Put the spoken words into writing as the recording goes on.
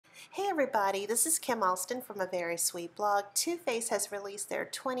Hey everybody, this is Kim Alston from A Very Sweet Blog. Too Faced has released their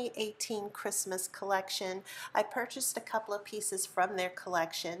 2018 Christmas collection. I purchased a couple of pieces from their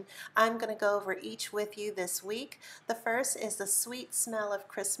collection. I'm going to go over each with you this week. The first is The Sweet Smell of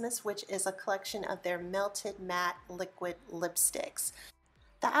Christmas, which is a collection of their melted matte liquid lipsticks.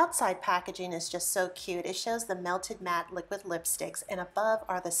 The outside packaging is just so cute. It shows the melted matte liquid lipsticks, and above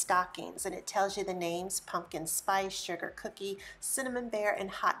are the stockings, and it tells you the names: pumpkin spice, sugar cookie, cinnamon bear,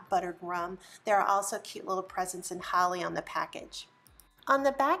 and hot buttered rum. There are also cute little presents and holly on the package. On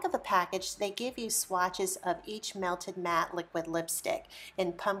the back of the package, they give you swatches of each melted matte liquid lipstick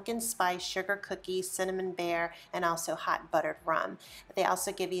in pumpkin spice, sugar cookie, cinnamon bear, and also hot buttered rum. They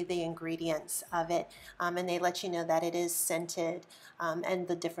also give you the ingredients of it, and they let you know that it is scented and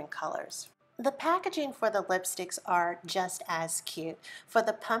the different colors. The packaging for the lipsticks are just as cute. For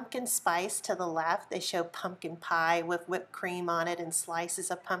the pumpkin spice to the left, they show pumpkin pie with whipped cream on it and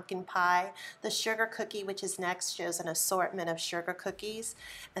slices of pumpkin pie. The sugar cookie, which is next, shows an assortment of sugar cookies.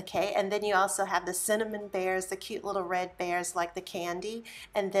 Okay, and then you also have the cinnamon bears, the cute little red bears like the candy,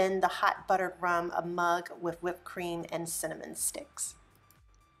 and then the hot buttered rum, a mug with whipped cream and cinnamon sticks.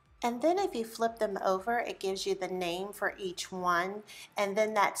 And then if you flip them over, it gives you the name for each one, and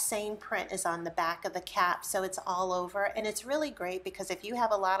then that same print is on the back of the cap, so it's all over. And it's really great because if you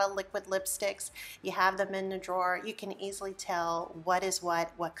have a lot of liquid lipsticks, you have them in the drawer, you can easily tell what is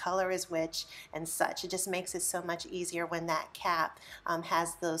what color is which, and such. It just makes it so much easier when that cap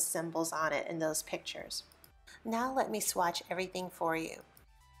has those symbols on it and those pictures. Now let me swatch everything for you.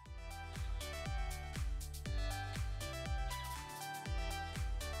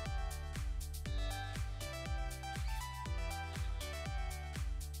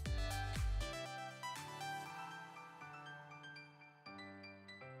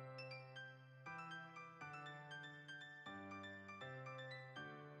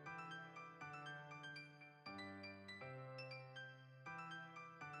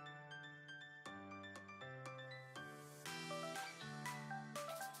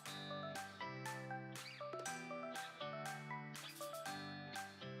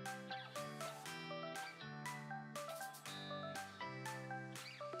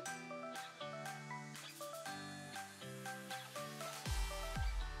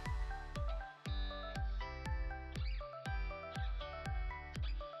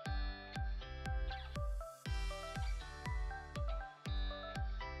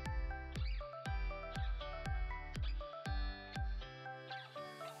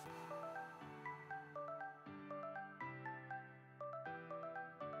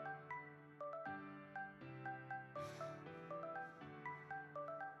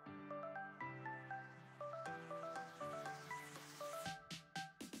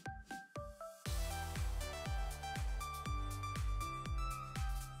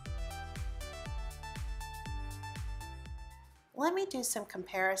 Let me do some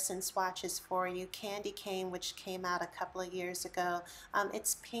comparison swatches for you. Candy Cane, which came out a couple of years ago.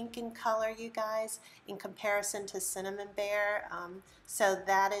 It's pink in color, you guys, in comparison to Cinnamon Bear. So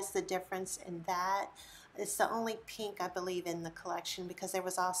that is the difference in that. It's the only pink, I believe, in the collection because there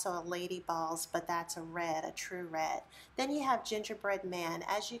was also a Lady Balls, but that's a red, a true red. Then you have Gingerbread Man.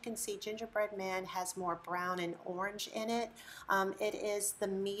 As you can see, Gingerbread Man has more brown and orange in it. It is the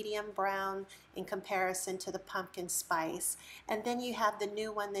medium brown in comparison to the Pumpkin Spice. And then you have the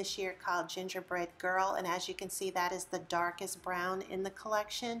new one this year called Gingerbread Girl, and as you can see, that is the darkest brown in the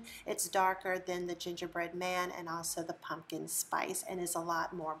collection. It's darker than the Gingerbread Man and also the Pumpkin Spice, and is a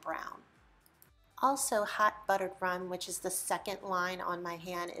lot more brown. Also, Hot Buttered Rum, which is the second line on my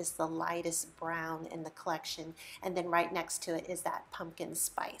hand, is the lightest brown in the collection, and then right next to it is that Pumpkin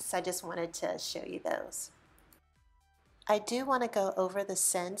Spice. I just wanted to show you those. I do want to go over the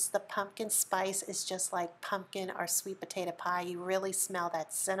scents. The pumpkin spice is just like pumpkin or sweet potato pie. You really smell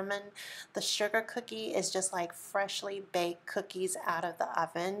that cinnamon. The sugar cookie is just like freshly baked cookies out of the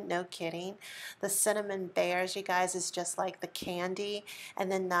oven. No kidding. The cinnamon bears, you guys, is just like the candy.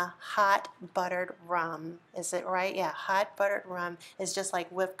 And then the hot buttered rum. Is it right? Yeah, hot buttered rum is just like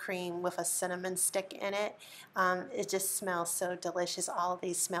whipped cream with a cinnamon stick in it. It just smells so delicious. All of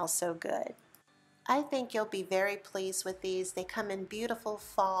these smell so good. I think you'll be very pleased with these. They come in beautiful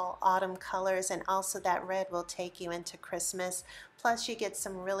fall, autumn colors, and also that red will take you into Christmas. Plus you get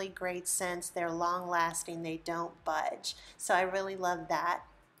some really great scents. They're long lasting, they don't budge. So I really love that.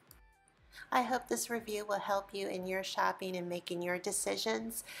 I hope this review will help you in your shopping and making your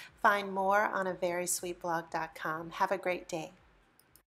decisions. Find more on averysweetblog.com. Have a great day.